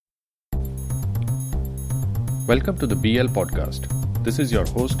Welcome to the BL podcast. This is your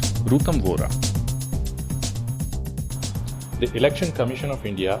host, Rutam Vora. The Election Commission of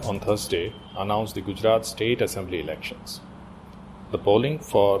India on Thursday announced the Gujarat State Assembly elections. The polling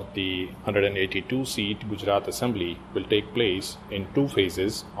for the 182-seat Gujarat Assembly will take place in two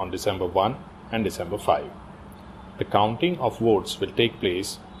phases on December 1 and December 5. The counting of votes will take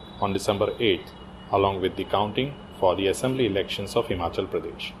place on December 8th, along with the counting for the Assembly elections of Himachal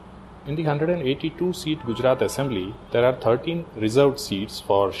Pradesh. In the 182-seat Gujarat Assembly, there are 13 reserved seats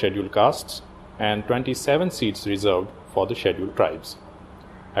for scheduled castes and 27 seats reserved for the scheduled tribes.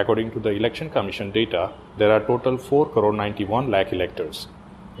 According to the Election Commission data, there are total 4,91 lakh electors.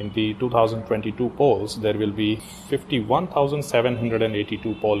 In the 2022 polls, there will be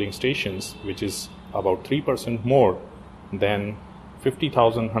 51,782 polling stations, which is about 3% more than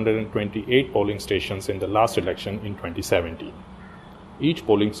 50,128 polling stations in the last election in 2017. Each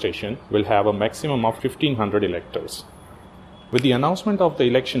polling station will have a maximum of 1,500 electors. With the announcement of the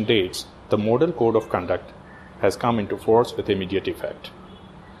election dates, the Model Code of Conduct has come into force with immediate effect.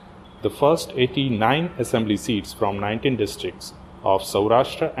 The first 89 assembly seats from 19 districts of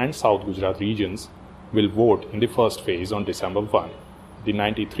Saurashtra and South Gujarat regions will vote in the first phase on December 1. The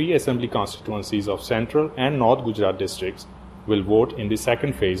 93 assembly constituencies of Central and North Gujarat districts will vote in the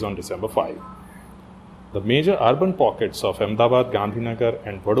second phase on December 5. The major urban pockets of Ahmedabad, Gandhinagar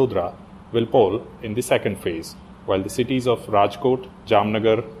and Vadodara will poll in the second phase, while the cities of Rajkot,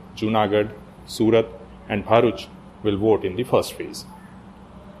 Jamnagar, Junagadh, Surat and Bharuch will vote in the first phase.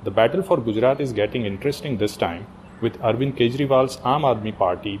 The battle for Gujarat is getting interesting this time, with Arvind Kejriwal's Aam Aadmi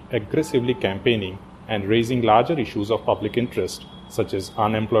Party aggressively campaigning and raising larger issues of public interest such as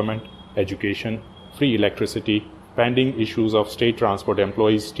unemployment, education, free electricity, pending issues of state transport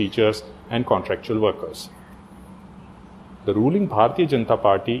employees, teachers and contractual workers. The ruling Bharatiya Janata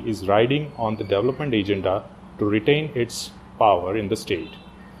Party is riding on the development agenda to retain its power in the state.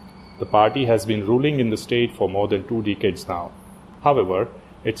 The party has been ruling in the state for more than 2 decades now. However,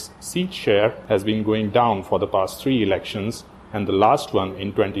 its seat share has been going down for the past 3 elections, and the last one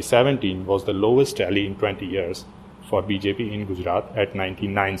in 2017 was the lowest tally in 20 years for BJP in Gujarat at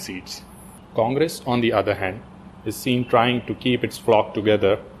 99 seats. Congress, on the other hand, is seen trying to keep its flock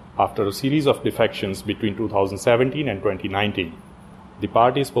together after a series of defections between 2017 and 2019. The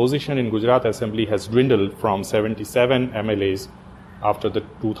party's position in Gujarat Assembly has dwindled from 77 MLAs after the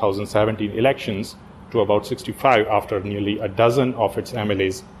 2017 elections to about 65 after nearly a dozen of its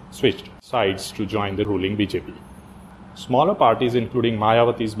MLAs switched sides to join the ruling BJP. Smaller parties including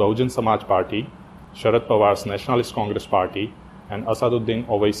Mayawati's Bahujan Samaj Party, Sharad Pawar's Nationalist Congress Party and Asaduddin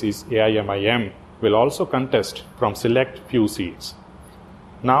Owaisi's AIMIM will also contest from select few seats.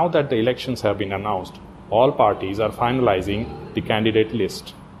 Now that the elections have been announced, all parties are finalizing the candidate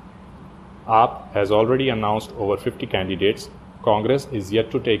list. AAP has already announced over 50 candidates. Congress is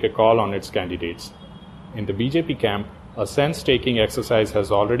yet to take a call on its candidates. In the BJP camp, a sense-taking exercise has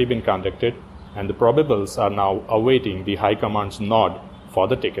already been conducted, and the probables are now awaiting the High Command's nod for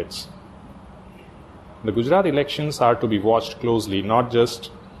the tickets. The Gujarat elections are to be watched closely not just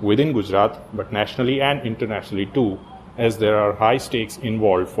within Gujarat but nationally and internationally too, as there are high stakes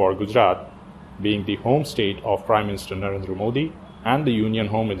involved for Gujarat being the home state of Prime Minister Narendra Modi and the Union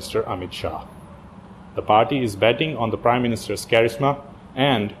Home Minister Amit Shah. The party is betting on the Prime Minister's charisma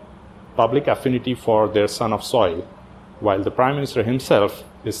and public affinity for their son of soil, while the Prime Minister himself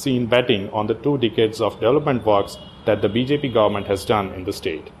is seen betting on the 2 decades of development works that the BJP government has done in the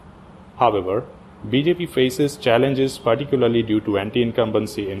state. However, BJP faces challenges particularly due to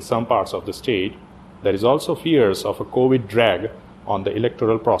anti-incumbency in some parts of the state. There is also fears of a COVID drag on the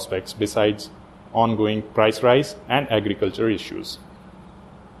electoral prospects besides ongoing price rise and agriculture issues.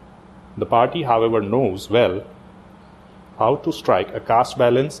 The party, however, knows well how to strike a caste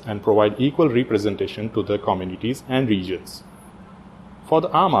balance and provide equal representation to the communities and regions. For the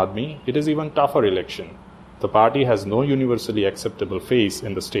Aam Aadmi, it is even tougher election. The party has no universally acceptable face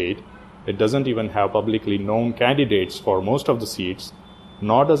in the state. It doesn't even have publicly known candidates for most of the seats,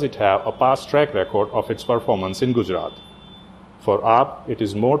 nor does it have a past track record of its performance in Gujarat. For AAP, it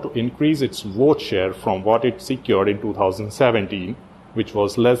is more to increase its vote share from what it secured in 2017, which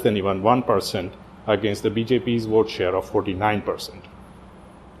was less than even 1% against the BJP's vote share of 49%.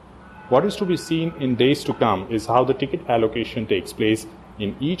 What is to be seen in days to come is how the ticket allocation takes place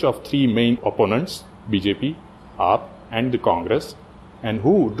in each of 3 main opponents, BJP, AAP and the Congress, and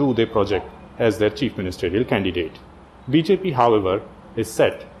who do they project as their chief ministerial candidate. BJP, however, is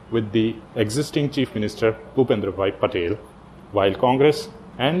set with the existing Chief Minister Bhupendra Bhai Patel, while Congress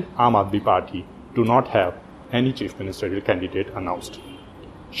and Aam Aadmi Party do not have any chief ministerial candidate announced.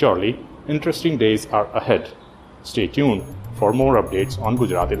 Surely, interesting days are ahead Stay tuned for more updates on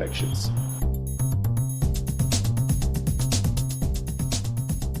Gujarat elections.